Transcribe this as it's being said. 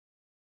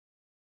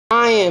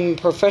am a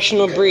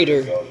professional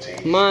breeder.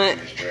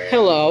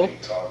 Hello,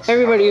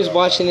 everybody who's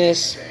watching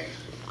this.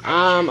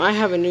 I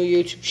have a new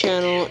YouTube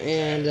channel,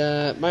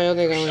 and my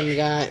other one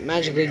got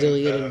magically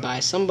deleted by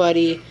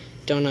somebody.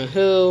 Don't know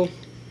who.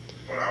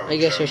 I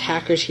guess there's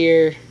hackers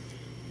here.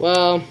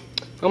 Well,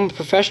 I'm a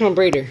professional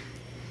breeder,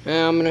 and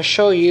I'm gonna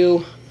show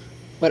you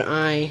what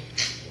I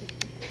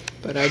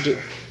do.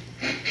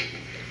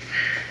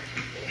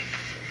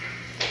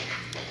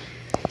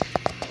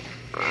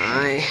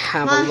 I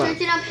have a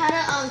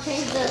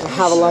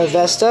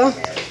Larvesta,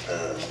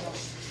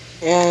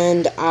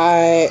 and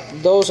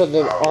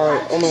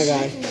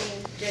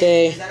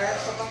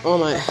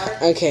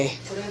okay.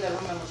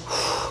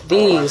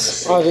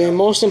 These are the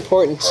most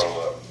important.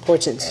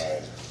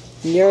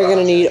 You're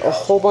gonna need a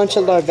whole bunch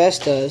of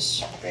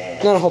Larvestas,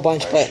 not a whole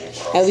bunch, but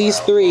at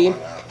least 3,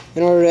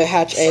 in order to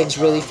hatch eggs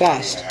really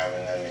fast.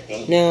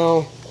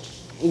 Now,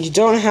 you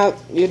don't.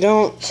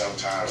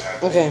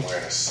 Okay.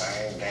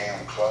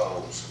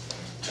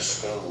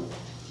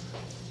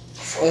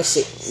 Let's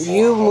see.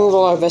 You move a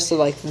Larvesta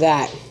like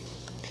that.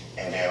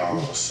 And then all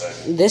of a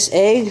sudden, this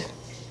egg,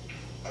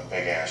 a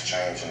big ass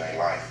change in their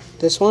life.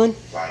 This one,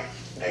 like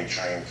they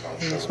dream come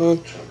true this one.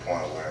 To the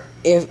point where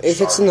if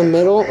it's in the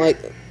middle, like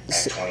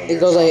it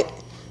goes like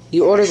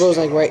the order goes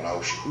like right,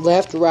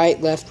 left, right,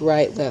 left,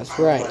 right, left,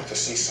 right. I'd like to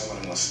see some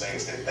of the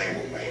mistakes that they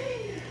would make.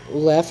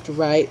 Left,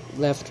 right,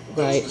 left,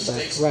 right,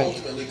 left,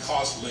 right.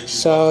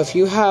 So if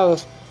you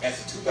have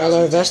a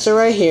Larvesta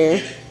right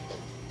here,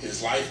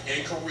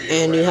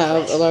 and you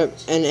have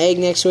an egg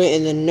next to it,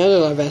 and then another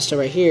Larvesta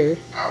right here,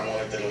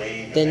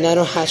 then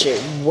that'll hatch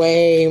it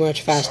way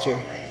much faster.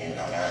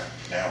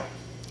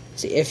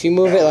 See, if you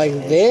move it like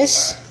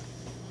this,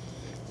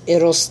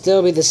 it'll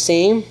still be the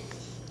same,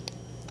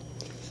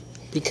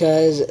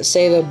 because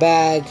say the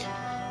bag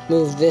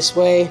moved this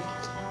way,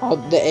 all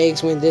the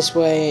eggs went this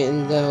way,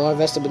 and the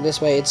Larvesta went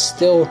this way, it's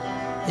still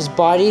his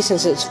body,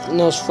 since it's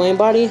flame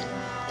body,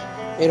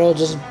 it'll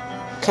just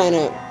kind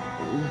of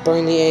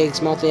burn the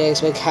eggs, melt the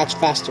eggs, make it hatch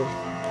faster.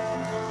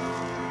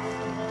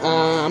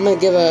 I'm gonna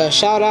give a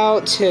shout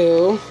out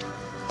to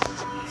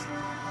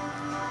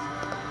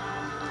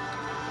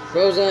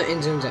Rosa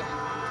and Zunza.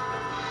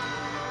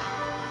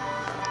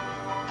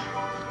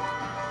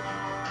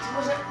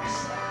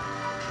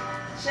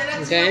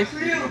 Okay.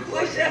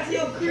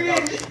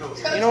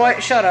 You know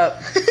what? Shut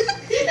up.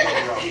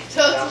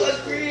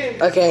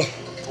 Okay.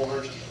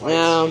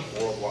 Now,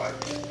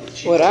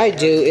 what I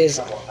do is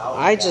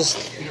I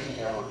just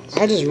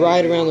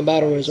ride around the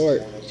Battle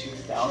Resort.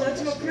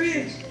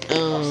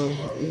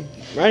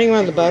 Riding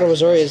around the Battle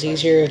Resort is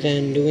easier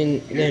than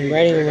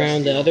riding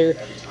around the other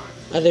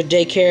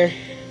daycare.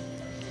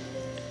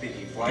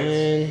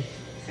 And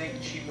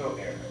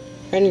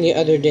riding the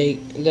other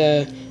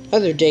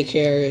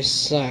daycare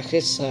sucks.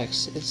 It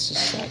sucks. It just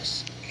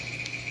sucks.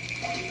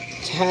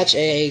 To hatch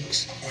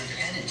eggs,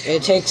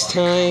 it takes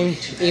time.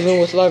 Even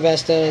with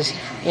Larvestas,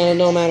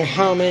 no matter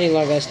how many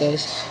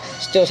Larvestas,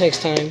 still takes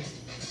time.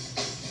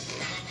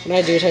 What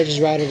I do is I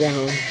just ride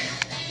around.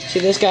 See,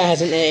 this guy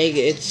has an egg.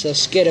 It's a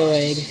Skiddo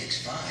egg.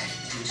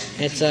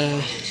 It's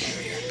a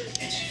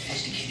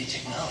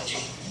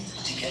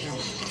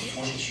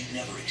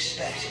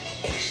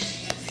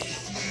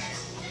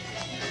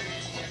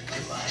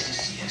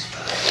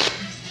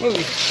Move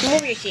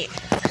your sheet.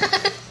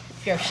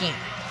 Your sheet.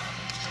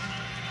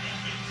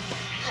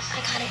 I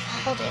got it.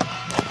 I'll hold it.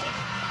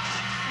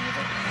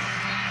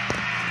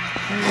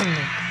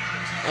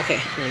 Okay.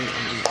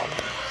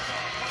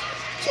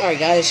 Sorry,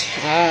 guys.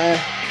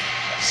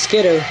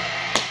 Skiddo.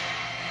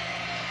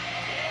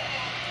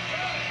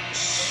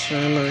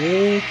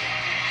 Summary.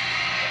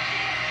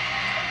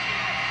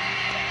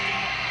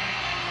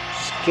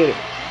 Skiddo.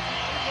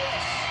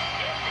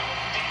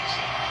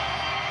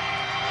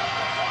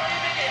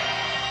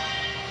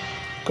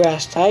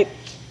 Grass type.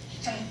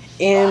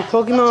 In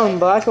Pokemon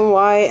Black and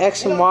White,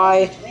 X and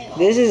Y,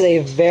 this is a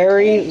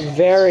very,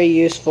 very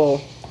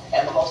useful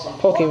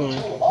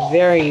Pokemon.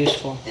 Very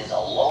useful.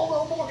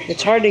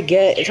 It's hard to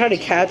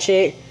catch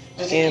it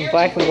in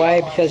Black and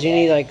White because you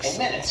need like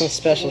some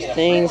special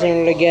things in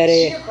order to get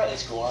it.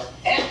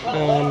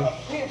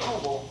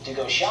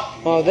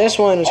 Well, this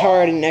one is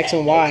hard in X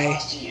and Y.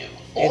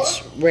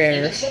 It's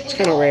rare. It's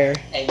kind of rare.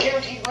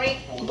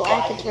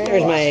 Black, it's rare.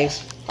 There's my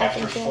eggs.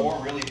 After 4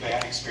 really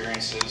bad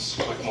experiences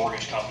with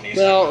mortgage companies,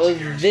 well,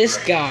 this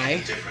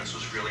guy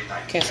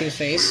can't see his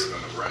face.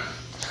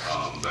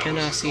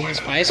 Cannot see his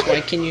face.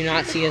 Why can you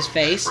not see his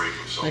face?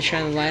 I'm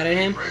trying to lie at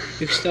him.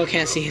 You still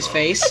can't see his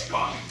face.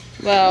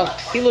 Well,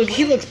 he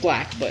looks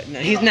black, but no,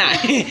 he's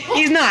not.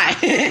 He's not.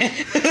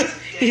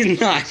 He's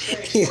not.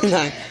 He's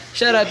not.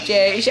 Shut up,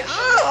 Jay.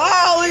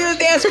 Oh, look at the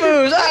dance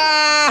moves.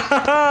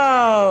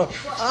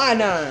 Oh,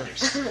 no.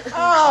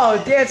 Oh,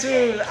 dance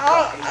moves.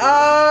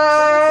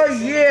 Oh,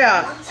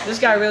 yeah. This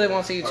guy really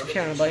wants a YouTube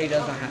channel, but he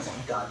does not have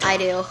one. I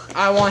do.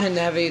 I want him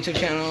to have a YouTube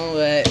channel,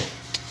 but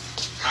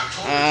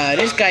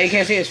this guy, you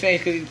can't see his face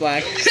because he's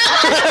black.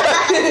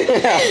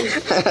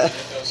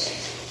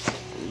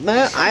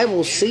 But I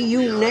will see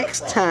you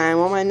next time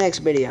on my next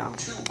video.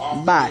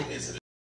 Bye.